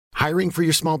Hiring for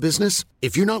your small business?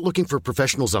 If you're not looking for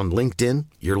professionals on LinkedIn,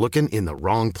 you're looking in the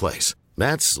wrong place.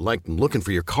 That's like looking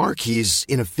for your car keys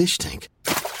in a fish tank.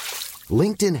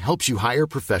 LinkedIn helps you hire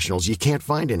professionals you can't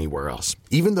find anywhere else,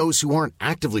 even those who aren't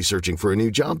actively searching for a new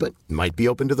job but might be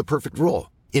open to the perfect role.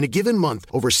 In a given month,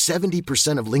 over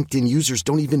 70% of LinkedIn users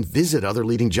don't even visit other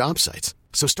leading job sites.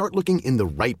 So start looking in the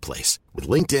right place. With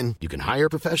LinkedIn, you can hire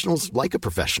professionals like a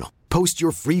professional. Post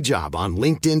your free job on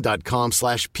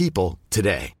linkedin.com/people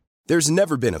today. There's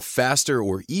never been a faster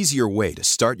or easier way to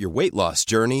start your weight loss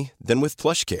journey than with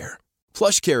PlushCare.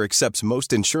 PlushCare accepts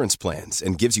most insurance plans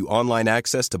and gives you online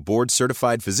access to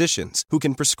board-certified physicians who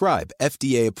can prescribe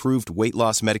FDA-approved weight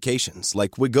loss medications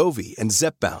like Wegovy and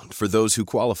Zepbound for those who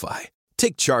qualify.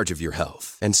 Take charge of your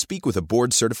health and speak with a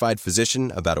board-certified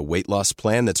physician about a weight loss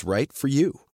plan that's right for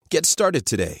you. Get started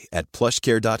today at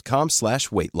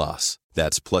plushcare.com/weight loss.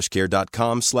 That's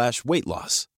plushcare.com/weight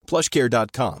loss.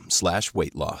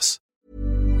 plushcare.com/weight loss.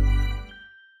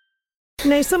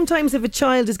 Now, sometimes if a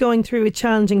child is going through a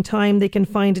challenging time, they can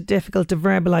find it difficult to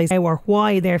verbalise how or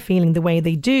why they're feeling the way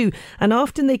they do. And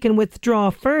often they can withdraw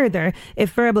further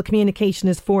if verbal communication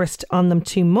is forced on them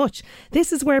too much.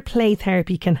 This is where play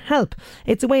therapy can help.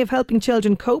 It's a way of helping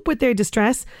children cope with their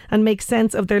distress and make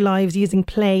sense of their lives using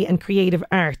play and creative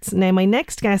arts. Now, my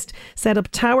next guest set up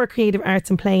Tower Creative Arts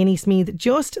and Play in Eastmeath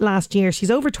just last year. She's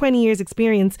over 20 years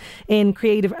experience in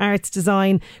creative arts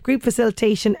design, group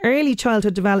facilitation, early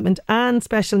childhood development and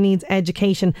special needs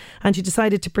education, and she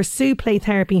decided to pursue play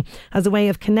therapy as a way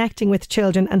of connecting with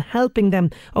children and helping them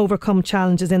overcome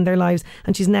challenges in their lives.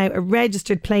 And she's now a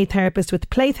registered play therapist with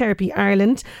Play Therapy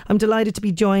Ireland. I'm delighted to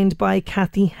be joined by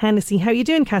Kathy Hennessy. How are you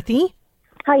doing, Kathy?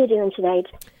 How are you doing tonight?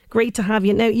 Great to have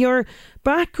you. Now, your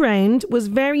background was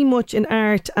very much in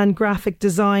art and graphic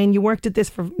design. You worked at this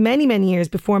for many, many years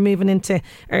before moving into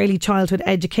early childhood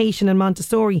education and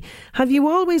Montessori. Have you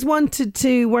always wanted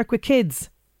to work with kids?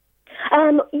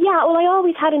 I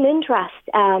always had an interest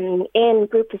in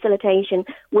group facilitation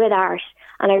with art,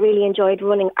 and I really enjoyed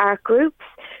running art groups.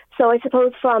 So I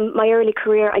suppose from my early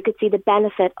career, I could see the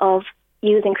benefit of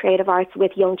using creative arts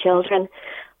with young children.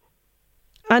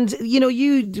 And,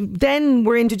 you then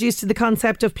were introduced to the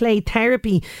concept of play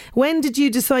therapy. When did you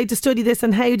decide to study this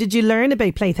and how did you learn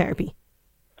about play therapy?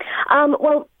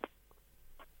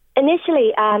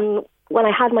 Initially, when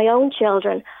I had my own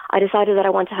children, I decided that I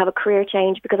wanted to have a career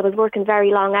change because I was working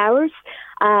very long hours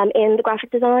in the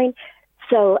graphic design.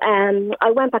 So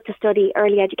I went back to study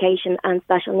early education and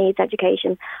special needs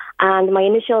education. And my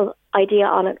initial idea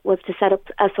on it was to set up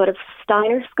a sort of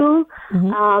Steiner school,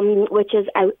 which is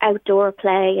outdoor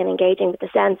play and engaging with the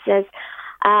senses.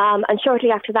 And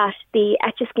shortly after that, the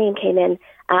ETCHA scheme came in.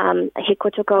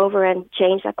 HICWA took over and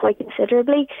changed that quite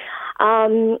considerably.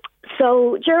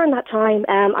 So during that time,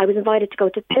 I was invited to go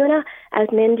to Pune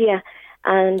out in India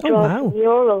and draw some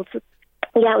murals.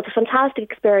 Yeah, it was a fantastic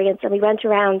experience. And we went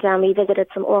around and we visited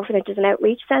some orphanages and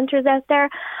outreach centres out there.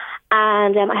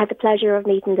 And I had the pleasure of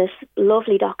meeting this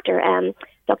lovely doctor,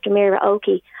 Dr. Mira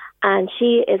Oki. And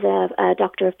she is a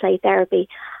doctor of play therapy.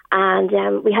 And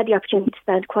we had the opportunity to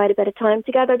spend quite a bit of time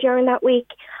together during that week.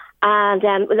 And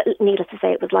needless to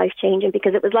say, it was life-changing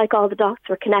because it was like all the dots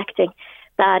were connecting,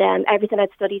 that everything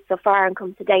I'd studied so far and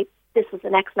come to date, this was the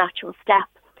next natural step,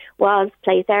 was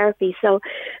play therapy. So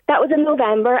that was in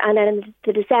November, and then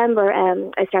in December,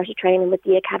 I started training with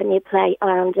the Academy of Play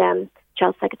and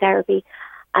Child Psychotherapy.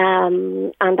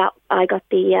 And that I got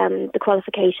the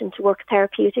qualification to work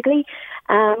therapeutically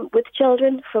with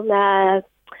children from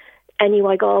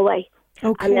NUI Galway.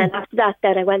 Okay. And then after that,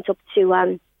 I went up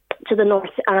to the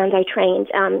north and I trained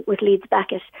with Leeds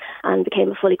Beckett and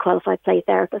became a fully qualified play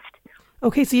therapist.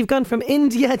 Okay, so you've gone from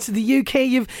India to the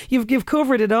UK, you've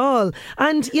covered it all.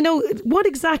 And, what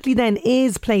exactly then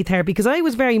is play therapy? Because I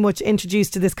was very much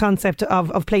introduced to this concept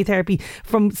of play therapy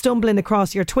from stumbling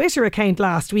across your Twitter account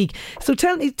last week. So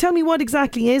tell me what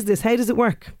exactly is this? How does it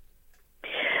work?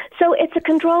 So it's a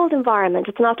controlled environment.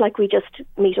 It's not like we just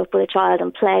meet up with a child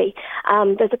and play.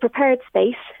 There's a prepared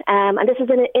space, and this is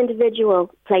an individual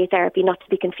play therapy, not to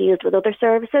be confused with other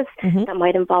services that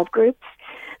might involve groups.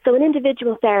 So in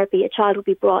individual therapy, a child will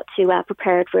be brought to a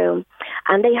prepared room,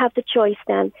 and they have the choice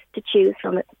then to choose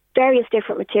from various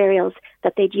different materials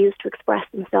that they'd use to express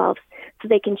themselves. So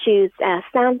they can choose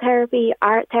sound therapy,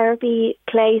 art therapy,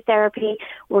 clay therapy,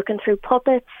 working through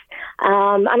puppets,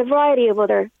 and a variety of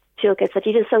other toolkits that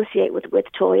you'd associate with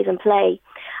toys and play.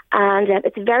 And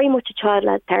it's very much a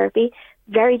child-led therapy,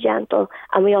 very gentle,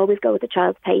 and we always go with the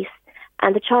child's pace.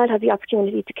 And the child has the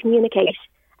opportunity to communicate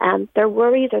their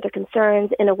worries or their concerns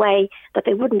in a way that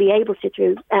they wouldn't be able to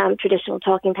through traditional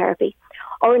talking therapy.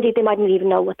 Or indeed, they mightn't even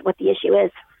know what the issue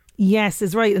is. Yes,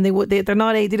 is right, and they're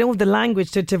not they don't have the language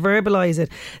to verbalise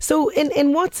it. So,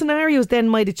 in what scenarios then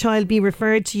might a child be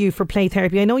referred to you for play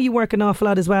therapy? I know you work an awful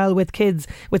lot as well with kids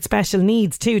with special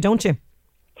needs too, don't you?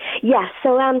 Yes,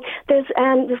 so there's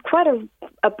quite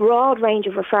a broad range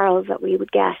of referrals that we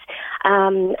would get,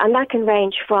 and that can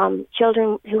range from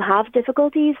children who have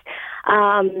difficulties,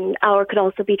 or could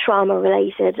also be trauma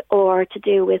related, or to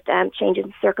do with changes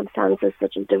in circumstances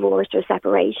such as divorce or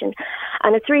separation.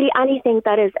 And it's really anything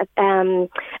that is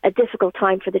a difficult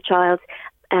time for the child.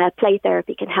 Play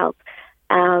therapy can help.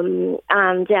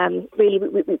 Really,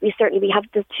 we have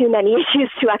there's too many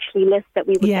issues to actually list that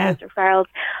we would get referrals,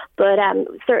 but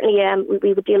certainly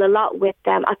we would deal a lot with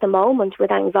at the moment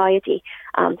with anxiety,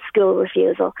 school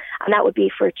refusal, and that would be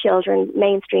for children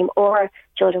mainstream or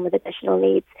children with additional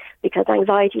needs, because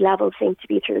anxiety levels seem to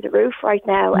be through the roof right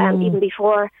now, and even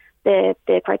before the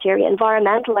criteria.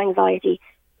 Environmental anxiety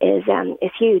is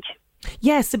huge.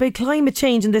 Yes, about climate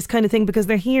change and this kind of thing, because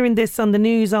they're hearing this on the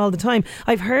news all the time.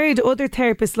 I've heard other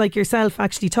therapists like yourself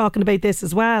actually talking about this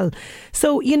as well.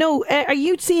 So, are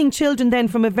you seeing children then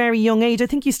from a very young age? I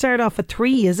think you start off at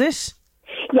 3, is it?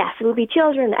 Yes, it will be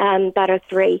children that are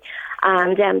 3.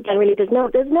 And then really there's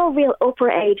no real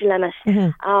upper age limit.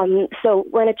 So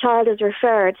when a child is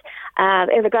referred,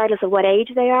 regardless of what age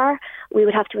they are, we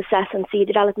would have to assess and see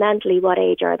developmentally what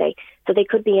age are they. So they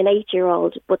could be an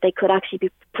 8-year-old, but they could actually be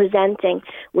presenting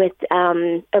with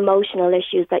emotional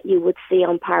issues that you would see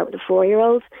on par with a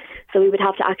 4-year-old. So we would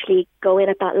have to actually go in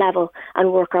at that level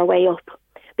and work our way up.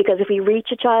 Because if we reach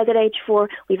a child at age 4,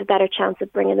 we have a better chance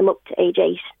of bringing them up to age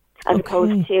 8. As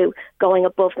opposed to going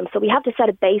above them. So we have to set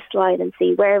a baseline and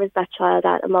see where is that child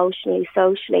at emotionally,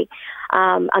 socially.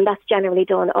 And that's generally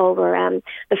done over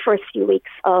the first few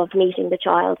weeks of meeting the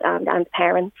child and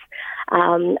parents.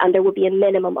 And there will be a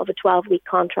minimum of a 12-week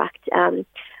contract.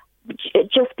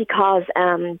 Just because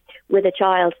with a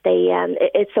child,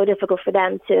 it's so difficult for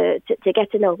them to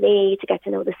get to know me, to get to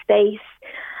know the space.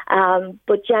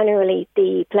 But generally,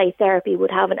 the play therapy would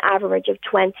have an average of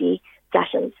 20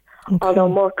 sessions. Okay. Although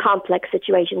more complex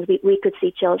situations, we could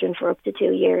see children for up to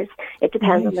 2 years. It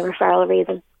depends on the referral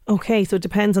reason. Okay, so it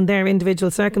depends on their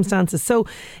individual circumstances. So,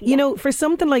 for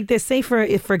something like this, say for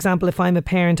example, if I'm a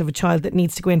parent of a child that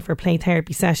needs to go in for a play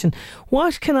therapy session,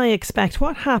 what can I expect?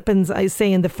 What happens, I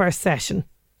say, in the first session?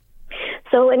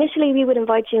 So initially we would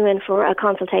invite you in for a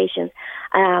consultation.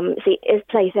 See, is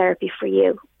play therapy for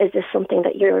you? Is this something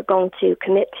that you're going to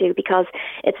commit to? Because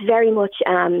it's very much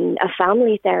a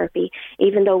family therapy,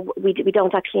 even though we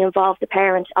don't actually involve the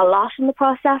parent a lot in the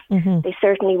process. They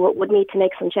certainly would need to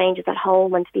make some changes at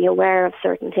home and to be aware of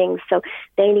certain things. So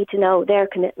they need to know their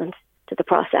commitment to the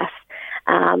process.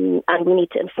 And we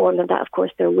need to inform them that, of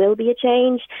course, there will be a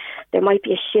change. There might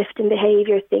be a shift in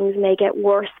behaviour. Things may get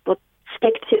worse, but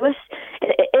stick to it.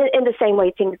 In the same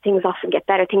way, things often get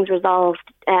better. Things resolved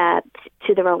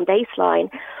to their own baseline.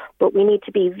 But we need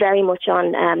to be very much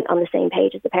on the same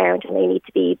page as the parent, and they need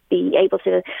to be able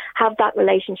to have that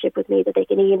relationship with me that they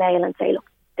can email and say, look,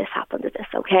 this happened, is this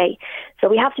okay? So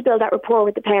we have to build that rapport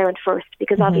with the parent first,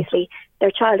 because obviously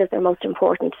their child is their most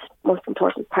important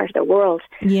part of their world.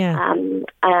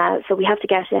 So we have to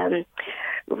get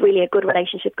really a good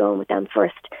relationship going with them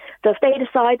first. So if they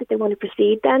decide that they want to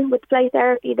proceed then with play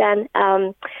therapy, then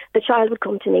the child would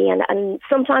come to me, and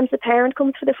sometimes the parent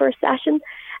comes for the first session,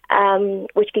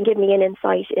 which can give me an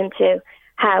insight into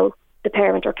how the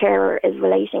parent or carer is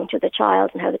relating to the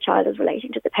child and how the child is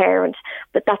relating to the parent.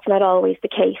 But that's not always the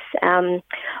case.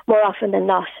 More often than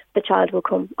not, the child will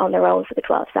come on their own for the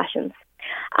 12 sessions.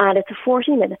 And it's a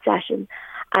 40-minute session.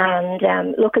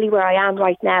 And luckily where I am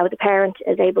right now, the parent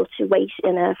is able to wait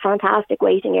in a fantastic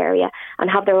waiting area and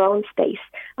have their own space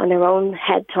and their own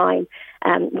head time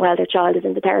while their child is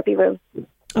in the therapy room.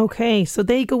 Okay, so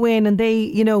they go in and they,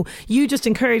 you just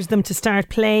encourage them to start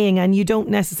playing, and you don't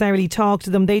necessarily talk to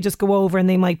them. They just go over and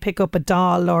they might pick up a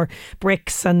doll or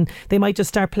bricks, and they might just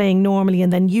start playing normally,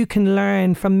 and then you can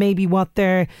learn from maybe what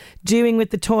they're doing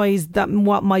with the toys, that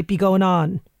what might be going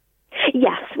on.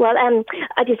 Yes, well,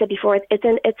 as you said before,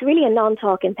 it's really a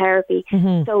non-talking therapy.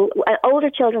 So older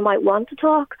children might want to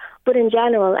talk, but in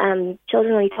general,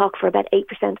 children only talk for about 8%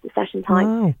 of the session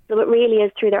time. Wow. So it really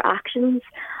is through their actions.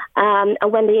 And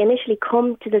when they initially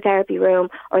come to the therapy room,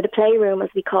 or the playroom as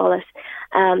we call it,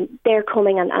 they're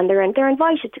coming and they're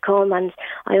invited to come, and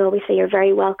I always say you're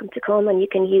very welcome to come, and you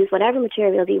can use whatever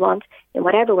materials you want in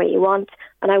whatever way you want,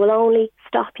 and I will only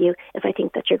stop you if I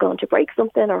think that you're going to break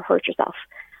something or hurt yourself.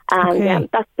 And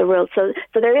that's the rule. So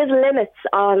there is limits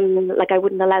on, like I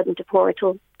wouldn't allow them to pour a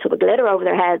tub of glitter over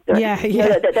their heads.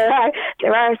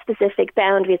 There are specific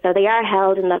boundaries, so they are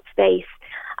held in that space.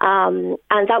 and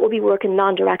that would be working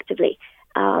non-directively,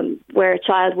 where a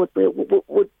child would,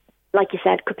 like you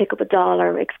said, could pick up a doll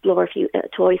or explore a few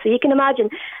toys. So you can imagine,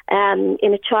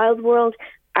 in a child's world,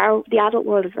 the adult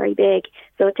world is very big.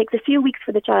 So it takes a few weeks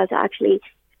for the child to actually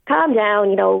calm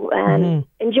down,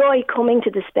 enjoy coming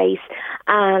to the space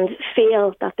and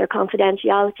feel that their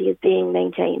confidentiality is being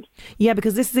maintained. Yeah,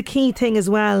 because this is a key thing as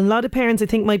well. A lot of parents, I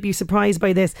think, might be surprised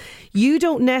by this. You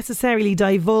don't necessarily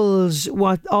divulge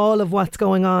all of what's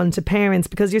going on to parents,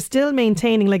 because you're still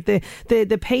maintaining, like, the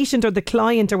patient or the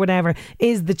client or whatever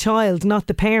is the child, not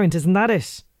the parent. Isn't that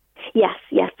it? Yes.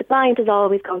 The client is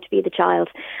always going to be the child.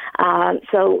 And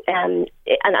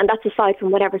that's aside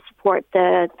from whatever support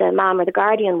the mum or the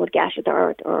guardian would get,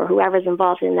 or whoever's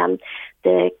involved in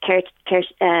the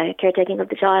caretaking of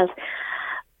the child.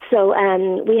 So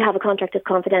we have a contract of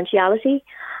confidentiality,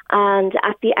 and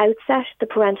at the outset, the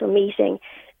parental meeting,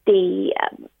 the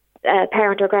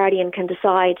parent or guardian can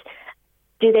decide,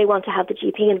 do they want to have the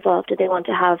GP involved? Do they want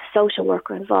to have social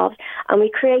worker involved? And we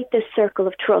create this circle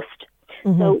of trust.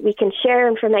 So we can share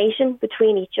information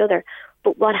between each other,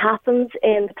 but what happens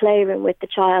in the playroom with the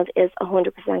child is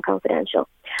 100% confidential.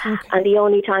 Okay. And the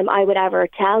only time I would ever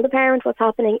tell the parent what's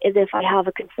happening is if I have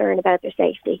a concern about their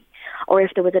safety, or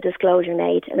if there was a disclosure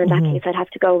made, and in that case I'd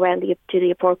have to go around to the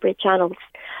appropriate channels.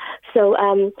 So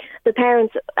the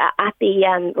parents at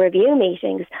the review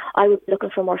meetings, I would be looking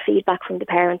for more feedback from the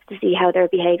parents to see how their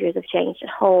behaviours have changed at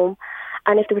home,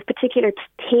 and if there was particular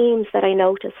themes that I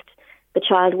noticed the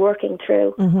child working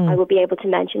through, I would be able to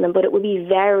mention them, but it would be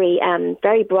very,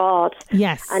 very broad.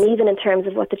 Yes. And even in terms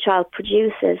of what the child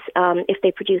produces, if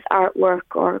they produce artwork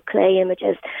or clay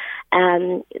images,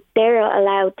 they're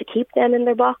allowed to keep them in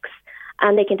their box,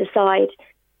 and they can decide,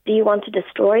 do you want to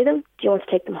destroy them? Do you want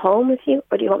to take them home with you?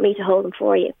 Or do you want me to hold them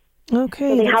for you? Okay,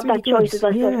 so they have that choice as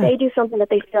well. So if they do something that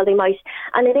they feel they might,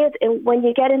 and it is, when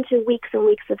you get into weeks and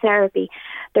weeks of therapy,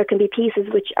 there can be pieces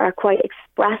which are quite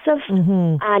expressive,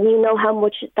 and you know how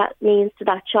much that means to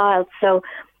that child. So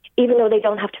even though they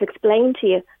don't have to explain to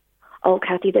you, oh,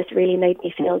 Kathy, this really made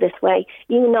me feel this way,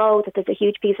 you know that there's a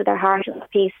huge piece of their heart in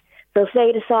that piece. So if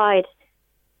they decide,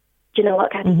 do you know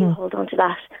what, Kathy, you hold on to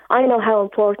that, I know how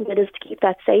important it is to keep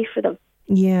that safe for them.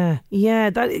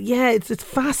 It's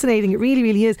fascinating. It really,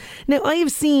 really is. Now, I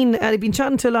have seen, I've been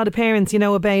chatting to a lot of parents,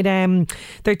 about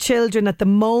their children at the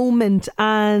moment,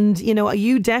 and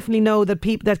you definitely know that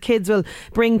that kids will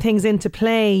bring things into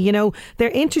play. They're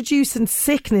introducing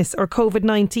sickness or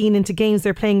COVID-19 into games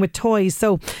they're playing with toys.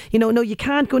 So, no, you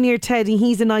can't go near Teddy,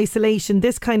 he's in isolation,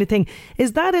 this kind of thing.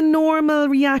 Is that a normal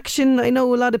reaction? I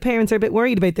know a lot of parents are a bit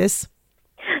worried about this.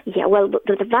 Yeah, well,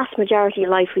 the vast majority of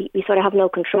life we sort of have no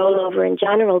control over in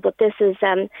general, but this is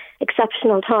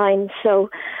exceptional times. So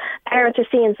parents are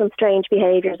seeing some strange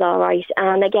behaviours, all right.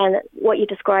 And again, what you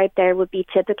described there would be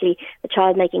typically the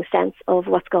child making sense of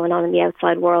what's going on in the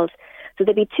outside world. So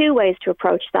there'd be two ways to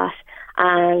approach that.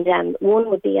 And one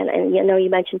would be, and you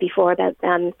mentioned before about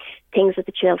things that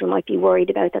the children might be worried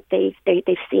about that they've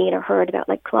seen or heard about,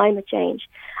 like climate change.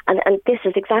 And this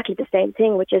is exactly the same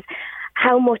thing, which is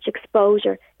how much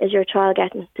exposure is your child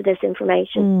getting to this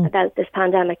information about this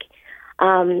pandemic?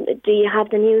 Do you have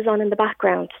the news on in the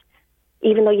background?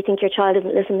 Even though you think your child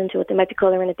isn't listening to it, they might be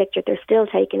colouring a picture, they're still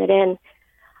taking it in.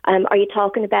 Are you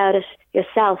talking about it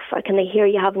yourself, or can they hear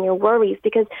you having your worries?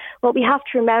 Because what we have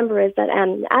to remember is that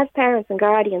as parents and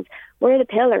guardians, we're the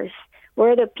pillars.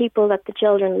 We're the people that the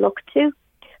children look to.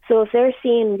 So if they're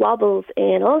seeing wobbles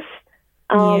in us,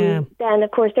 then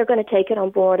of course they're going to take it on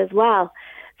board as well.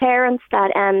 Parents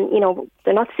that,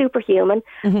 they're not superhuman.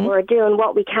 We're doing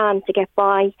what we can to get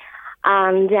by,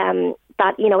 and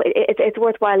that, it's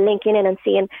worthwhile linking in and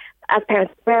seeing, as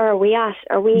parents, where are we at?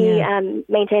 Are we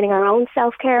maintaining our own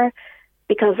self-care?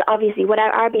 Because obviously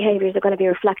our behaviours are going to be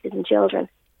reflected in children.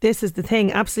 This is the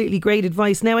thing. Absolutely great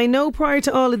advice. Now, I know prior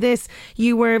to all of this,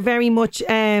 you were very much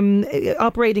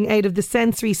operating out of the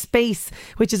Sensory Space,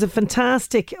 which is a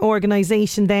fantastic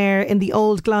organisation there in the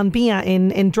old Glanbia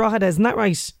in Drogheda. Isn't that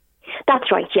right?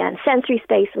 That's right, yeah. And Sensory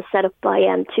Space was set up by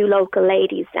two local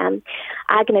ladies,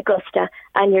 Agna Gusta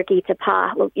and Jurgita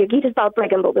Pa. Well, Jurgita's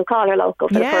Balbriggan, but we'll call her local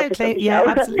for the purpose of the show.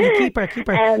 Absolutely. Keep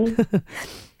her.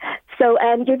 So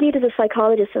Jurgita's a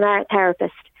psychologist and art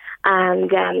therapist,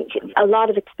 and a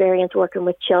lot of experience working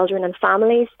with children and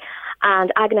families.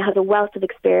 And Agna has a wealth of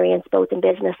experience both in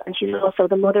business, and she's also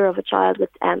the mother of a child with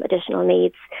additional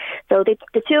needs. So the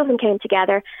two of them came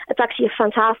together. It's actually a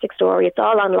fantastic story. It's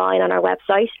all online on our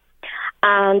website.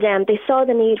 And they saw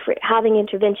the need for having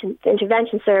intervention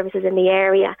services in the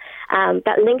area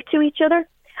that link to each other,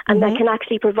 and that can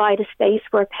actually provide a space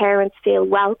where parents feel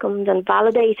welcomed and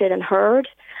validated and heard.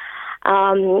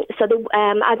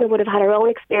 Adna would have had her own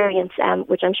experience,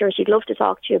 which I'm sure she'd love to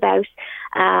talk to you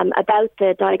about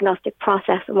the diagnostic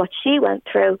process and what she went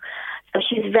through. So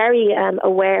she's very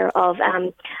aware of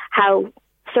how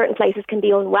certain places can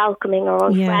be unwelcoming or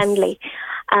unfriendly. Yes.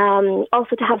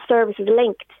 Also to have services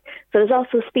linked. So there's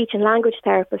also a speech and language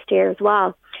therapist here as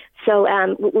well. So,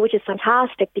 which is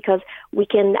fantastic because we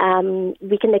can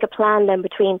make a plan then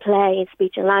between play and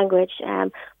speech and language,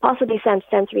 possibly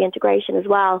sensory integration as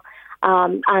well,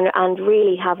 and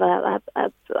really have a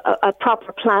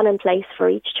proper plan in place for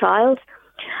each child.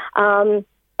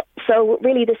 So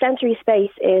really, the sensory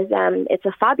space is it's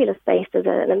a fabulous space. There's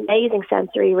an amazing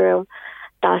sensory room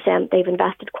that they've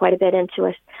invested quite a bit into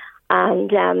it.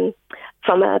 And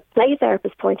from a play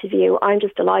therapist point of view, I'm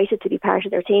just delighted to be part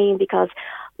of their team because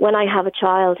when I have a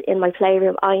child in my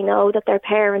playroom, I know that their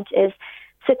parent is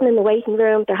sitting in the waiting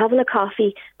room, they're having a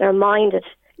coffee, they're minded.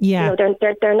 Yeah. You know,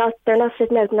 they're not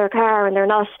sitting out in their car and they're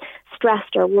not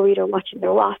stressed or worried or watching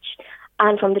their watch.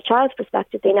 And from the child's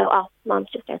perspective, they know, oh, Mom's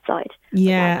just outside.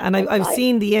 Yeah, and I've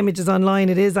seen the images online.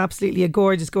 It is absolutely a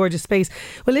gorgeous, gorgeous space.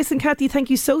 Well, listen, Kathy, thank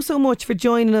you so much for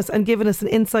joining us and giving us an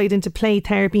insight into play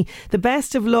therapy. The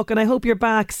best of luck, and I hope you're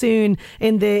back soon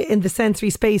in the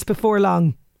sensory space before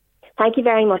long. Thank you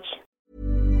very much.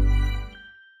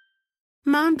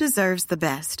 Mom deserves the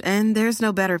best, and there's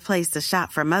no better place to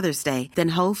shop for Mother's Day than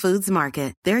Whole Foods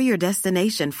Market. They're your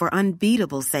destination for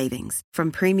unbeatable savings, from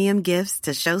premium gifts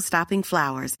to show-stopping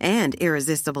flowers and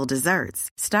irresistible desserts.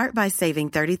 Start by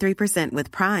saving 33%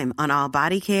 with Prime on all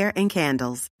body care and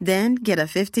candles. Then get a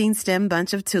 15-stem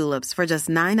bunch of tulips for just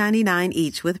 $9.99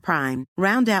 each with Prime.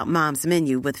 Round out Mom's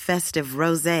menu with festive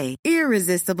rosé,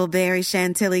 irresistible berry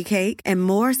chantilly cake, and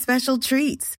more special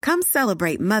treats. Come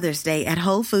celebrate Mother's Day at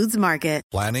Whole Foods Market.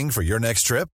 Planning for your next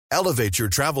trip? Elevate your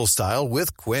travel style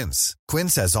with Quince.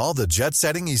 Quince has all the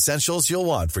jet-setting essentials you'll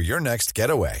want for your next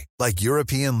getaway, like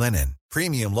European linen,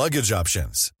 premium luggage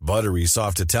options, buttery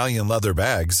soft Italian leather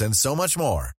bags, and so much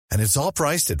more. And it's all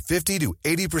priced at 50 to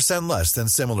 80% less than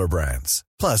similar brands.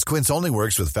 Plus, Quince only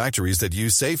works with factories that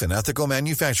use safe and ethical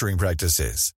manufacturing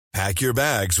practices. Pack your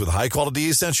bags with high-quality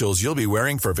essentials you'll be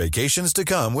wearing for vacations to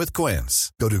come with Quince.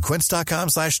 Go to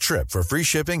quince.com/trip for free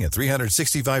shipping and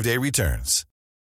 365-day returns.